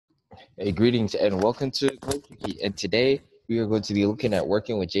Hey, greetings and welcome to Code Tricky. And today we are going to be looking at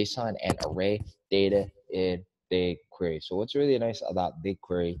working with JSON and array data in BigQuery. So what's really nice about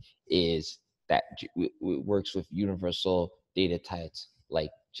BigQuery is that it works with universal data types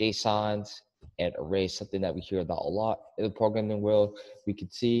like JSONs and arrays, something that we hear about a lot in the programming world. We can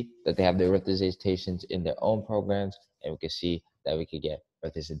see that they have their representations in their own programs, and we can see that we can get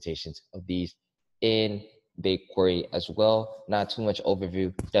representations of these in BigQuery as well. Not too much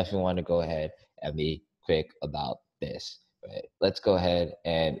overview. Definitely want to go ahead and be quick about this. Right. Let's go ahead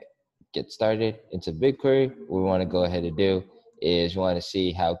and get started into BigQuery. What we want to go ahead and do is we want to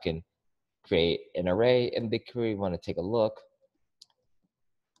see how we can create an array in BigQuery. We want to take a look.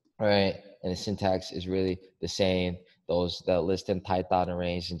 All right, and the syntax is really the same. Those that list in Python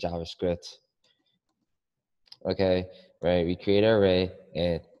arrays and JavaScript. Okay, right, we create an array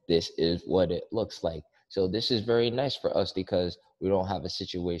and this is what it looks like. So this is very nice for us because we don't have a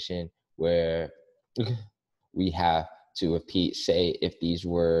situation where we have to repeat, say if these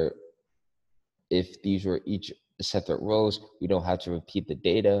were each separate rows, we don't have to repeat the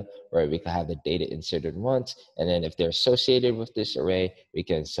data, right? We can have the data inserted once, and then if they're associated with this array, we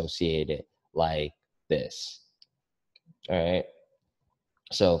can associate it like this. All right,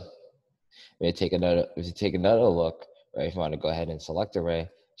 so if you take another look, right? If you want to go ahead and select array,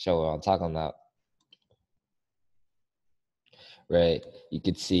 show what I'm talking about, right? You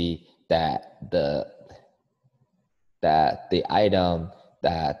can see that the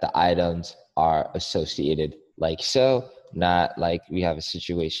items are associated like so, not like we have a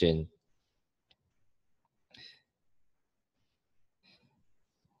situation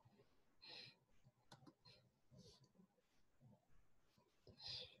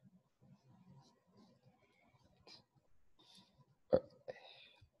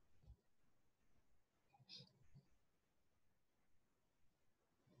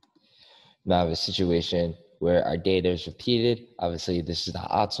now a situation where our data is repeated. Obviously, this is not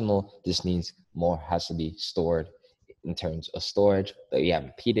optimal. This means more has to be stored in terms of storage, but you have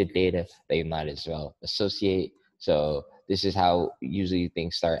repeated data that you might as well associate. So this is how usually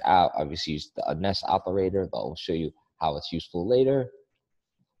things start out. Obviously, use the unless operator, but I'll show you how it's useful later.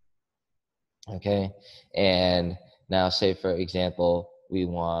 Okay, and now say for example, we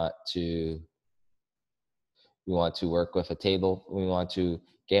want to work with a table. We want to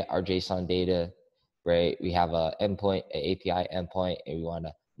get our JSON data, right? We have a endpoint, an API endpoint, and we want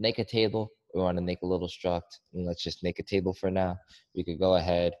to make a table. We want to make a little struct, and let's just make a table for now. We could go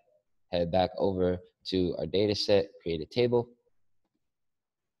ahead, head back over to our data set, create a table.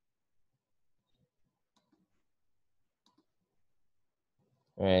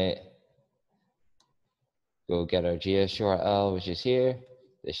 Right. Go get our GS URL, which is here,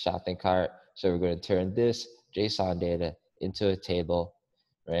 the shopping cart. So we're going to turn this JSON data into a table,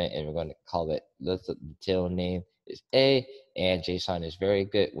 right? And we're going to call it, the table name is A, and JSON is very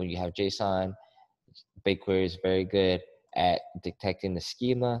good. When you have JSON, BigQuery is very good at detecting the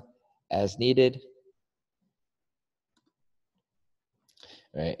schema as needed.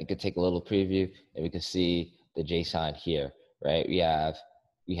 Right, you could take a little preview and we can see the JSON here, right? We have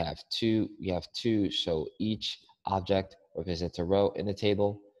two, so each object represents a row in the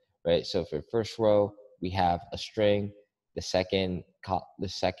table, right? So for the first row, we have a string. The second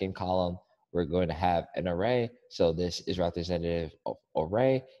column, we're going to have an array. So this is representative of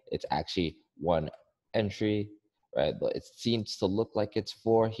array. It's actually one entry, right? But it seems to look like it's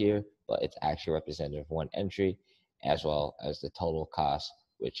 4 here, but it's actually representative of one entry, as well as the total cost,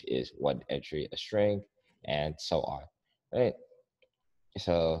 which is one entry, a string, and so on, right?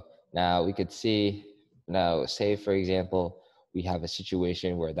 So now we could see, now say for example, we have a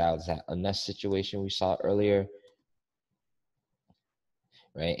situation where that was that unless situation we saw earlier,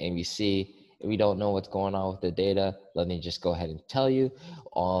 right? And we see, we don't know what's going on with the data. Let me just go ahead and tell you,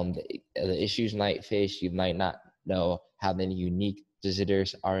 the issues might face, you might not know how many unique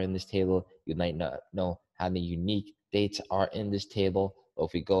visitors are in this table. You might not know how many unique dates are in this table. But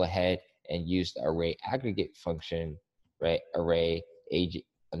if we go ahead and use the array aggregate function, right, array ag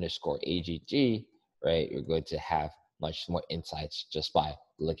underscore agg, right, you're going to have much more insights just by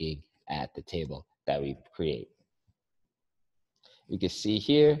looking at the table that we create. You can see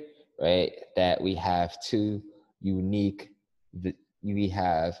here, right, that we have two unique, we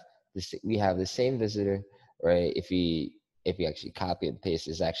have the same visitor, right? If we actually copy and paste,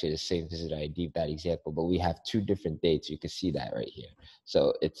 it's actually the same visitor ID, that example, but we have two different dates. You can see that right here.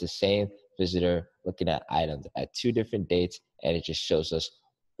 So it's the same visitor looking at items at two different dates, and it just shows us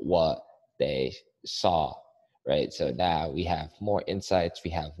what they saw, right? So now we have more insights.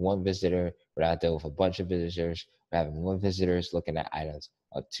 We have one visitor. We're not dealing with a bunch of visitors. We're having one visitor looking at items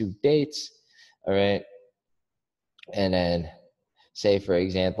 2 dates, all right? And then say, for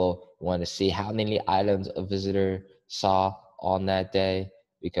example, we want to see how many items a visitor saw on that day.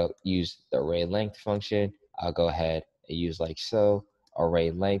 We could use the array length function. I'll go ahead and use like so.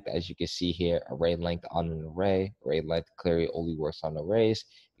 Array length, as you can see here, array length on an array. Array length clearly only works on arrays.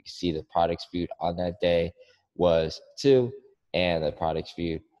 You can see the products viewed on that day was 2, and the products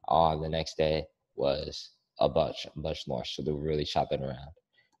viewed on the next day was a bunch more. So they're really shopping around.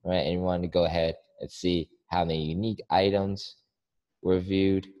 All right, and we want to go ahead and see how many unique items were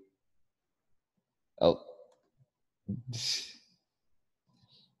viewed. Oh,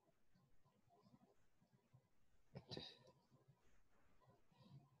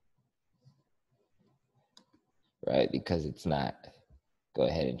 right, because it's not. Go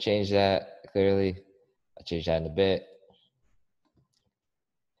ahead and change that clearly. I'll change that in a bit.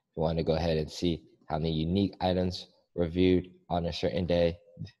 You want to go ahead and see how many unique items were viewed on a certain day,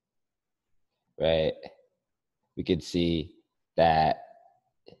 right? We could see that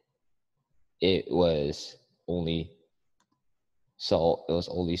it was only so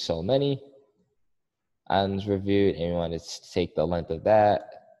many items reviewed, and we want to take the length of that.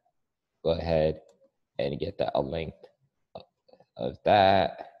 Go ahead and get that a length of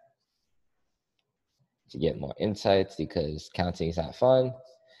that to get more insights, because counting is not fun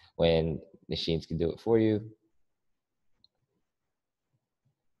when machines can do it for you.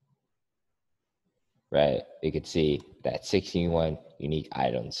 Right, you could see that 61 unique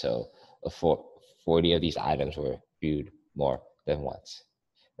items. So 40 of these items were viewed more than once,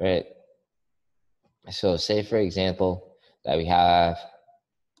 right? So say, for example, that we have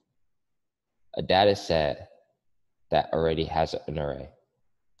a data set that already has an array.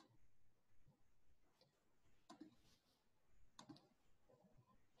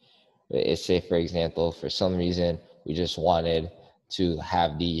 Let's say, for example, for some reason, we just wanted to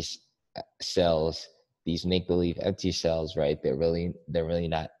have these cells, these make-believe empty cells, right? They're really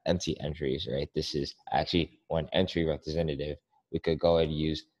not empty entries, right? This is actually one entry representative. We could go and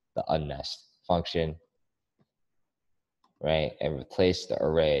use the unnest function, right? And replace the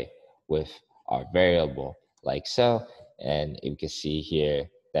array with our variable like so. And you can see here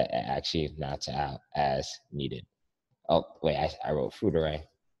that it actually maps out as needed. Oh, wait, I wrote fruit array.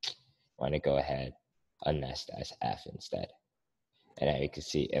 I want to go ahead, unnest as f instead. And then you can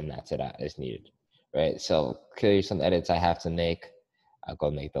see it maps it out as needed, right? So clearly some edits I have to make. I'll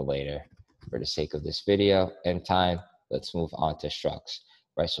go make them later. For the sake of this video and time, let's move on to structs,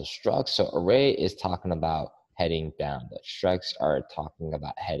 right? So structs, so array is talking about heading down, but structs are talking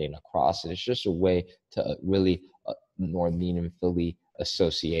about heading across. And it's just a way to really more meaningfully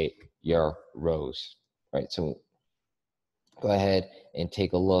associate your rows, right? So go ahead and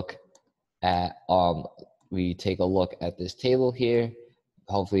take a look at, we take a look at this table here.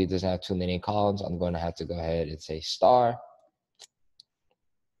 Hopefully it doesn't have too many columns. I'm going to have to go ahead and say star.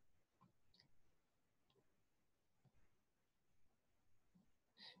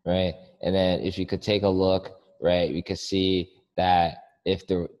 Right, and then if you could take a look, right, we could see that if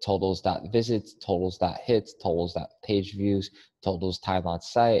the totals.visits, totals.hits, totals.page views, totals time on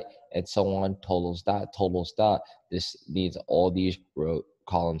site, and so on, totals. This means all these row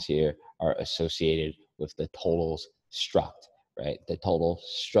columns here are associated with the totals struct, right? The total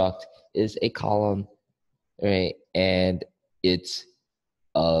struct is a column, right, and it's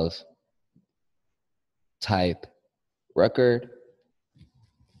of type record.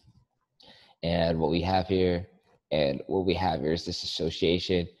 And what we have here is this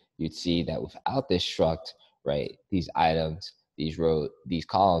association. You'd see that without this struct, right, these items, these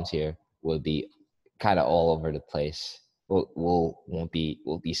columns here would be kind of all over the place. Won't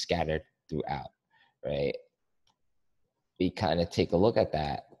be scattered throughout, right? We kind of take a look at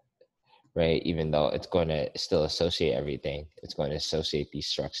that, right? Even though it's going to still associate everything, it's going to associate these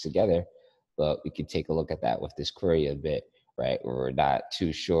structs together, but we can take a look at that with this query a bit, right? We're not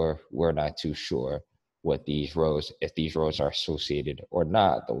too sure what these rows, if these rows are associated or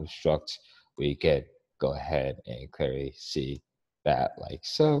not, those structs. We can go ahead and clearly see that like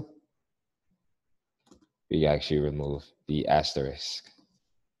so. We actually remove the asterisk,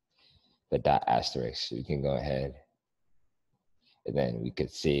 the dot asterisk. So we can go ahead and then we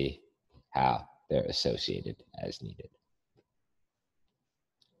could see how they're associated as needed.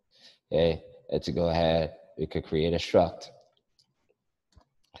 Okay, let's go ahead. We could create a struct.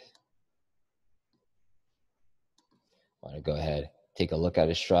 Want to go ahead, take a look at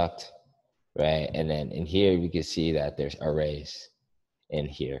a struct, right? And then in here, we can see that there's arrays in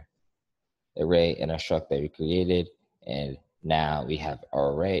here. Array and a struct that we created. And now we have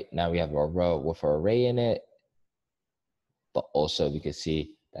our array. Now we have our row with our array in it. but also we can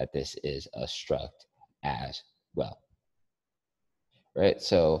see that this is a struct as well, right?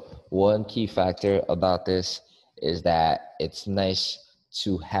 So one key factor about this is that it's nice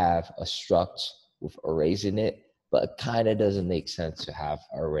to have a struct with arrays in it, but it kind of doesn't make sense to have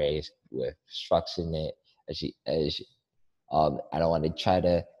arrays with structs in it. I don't want to try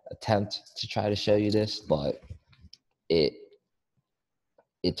to attempt to try to show you this, but it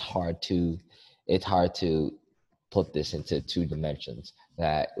it's hard to put this into 2 dimensions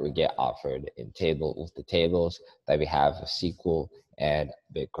that we get offered in with the tables that we have with SQL and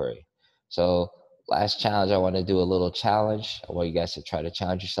BigQuery. So last challenge, I want to do a little challenge. I want you guys to try to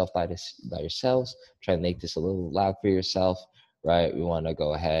challenge yourself by yourselves. Try to make this a little loud for yourself, right? We want to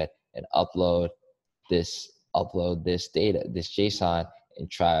go ahead and upload this data, this JSON, and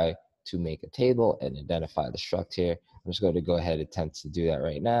try to make a table and identify the struct here. I'm just going to go ahead and attempt to do that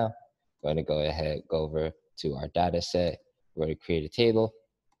right now. I'm going to go ahead, go over to our data set. We're going to create a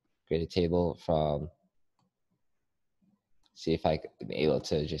table from, see if I can be able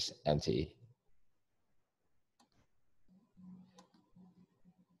to just empty.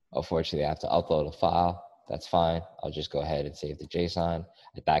 Unfortunately, I have to upload a file. That's fine. I'll just go ahead and save the JSON.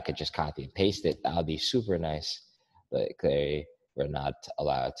 I thought I could just copy and paste it. That would be super nice, but clearly we're not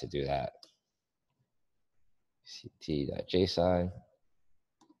allowed to do that. ct.json,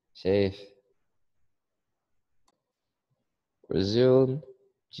 save, resume,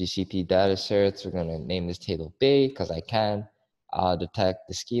 GCP data sets. We're going to name this table B because I can. I'll detect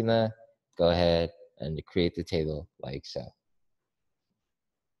the schema, go ahead and create the table like so.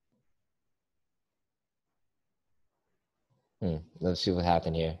 Let's see what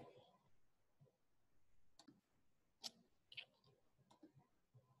happened here.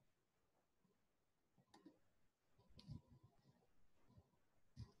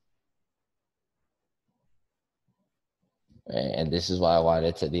 Right, and this is why I wanted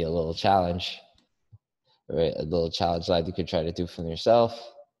it to be a little challenge. Right, a little challenge like you could try to do from yourself.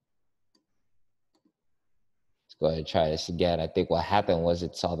 Let's go ahead and try this again. I think what happened was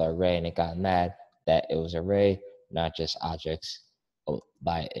it saw the array and it got mad that it was array, not just objects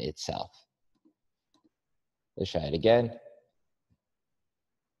by itself. Let's try it again.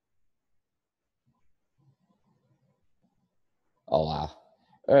 Oh wow.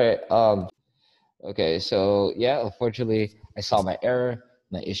 All right. Okay, so yeah, unfortunately, I saw my error.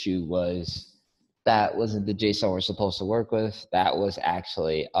 My issue was that wasn't the JSON we're supposed to work with. That was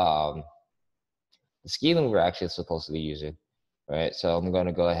actually the schema we're actually supposed to be using, right? So I'm going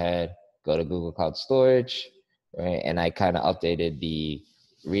to go ahead, go to Google Cloud Storage, right? And I kind of updated the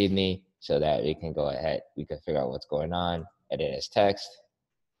README so that we can go ahead, we can figure out what's going on, edit as text.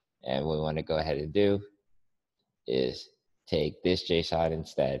 And what we want to go ahead and do is take this JSON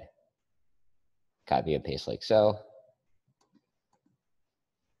instead, copy and paste like so.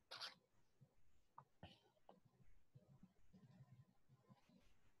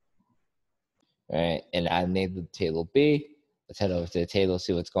 Right, and I named the table B. Let's head over to the table,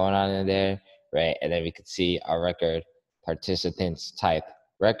 see what's going on in there, right? And then we could see our record, participants type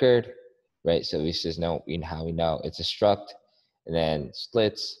record, right? So we just know, how we know it's a struct, and then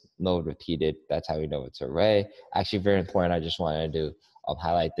splits, node repeated. That's how we know it's an array. Actually, very important. I just wanted to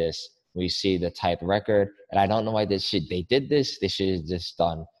highlight this. We see the type record, and I don't know why they did this. They should have just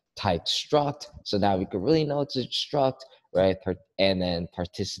done type struct, so now we could really know it's a struct, right? And then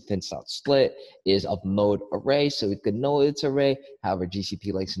participants.split is of mode array, so we could know it's array. However,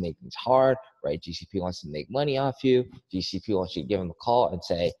 GCP likes to make things hard, right? GCP wants to make money off you. GCP wants you to give them a call and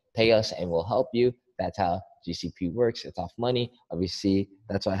say, pay us and we'll help you. That's how GCP works. It's off money. Obviously,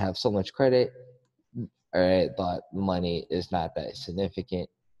 that's why I have so much credit. All right, but money is not that significant.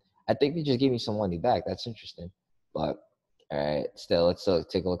 I think they just gave me some money back. That's interesting. But all right, still, let's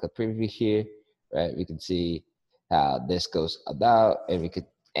take a look at preview here. Right, we can see how this goes about, and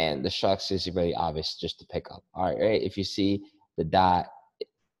and the structs is very obvious just to pick up. All right, if you see the dot,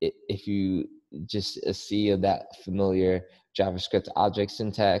 if you just see that familiar JavaScript object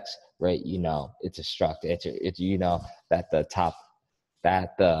syntax, right, you know it's a struct. It's you know that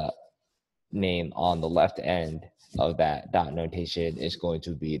the name on the left end of that dot notation is going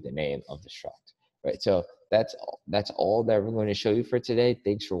to be the name of the struct, right? So that's all that we're going to show you for today.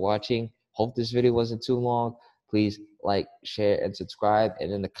 Thanks for watching. Hope this video wasn't too long. Please like, share, and subscribe.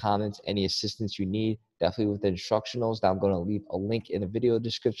 And in the comments, any assistance you need, definitely with the instructionals that I'm going to leave a link in the video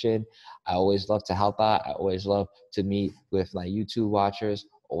description. I always love to help out. I always love to meet with my YouTube watchers.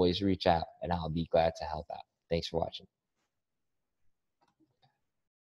 Always reach out, and I'll be glad to help out. Thanks for watching.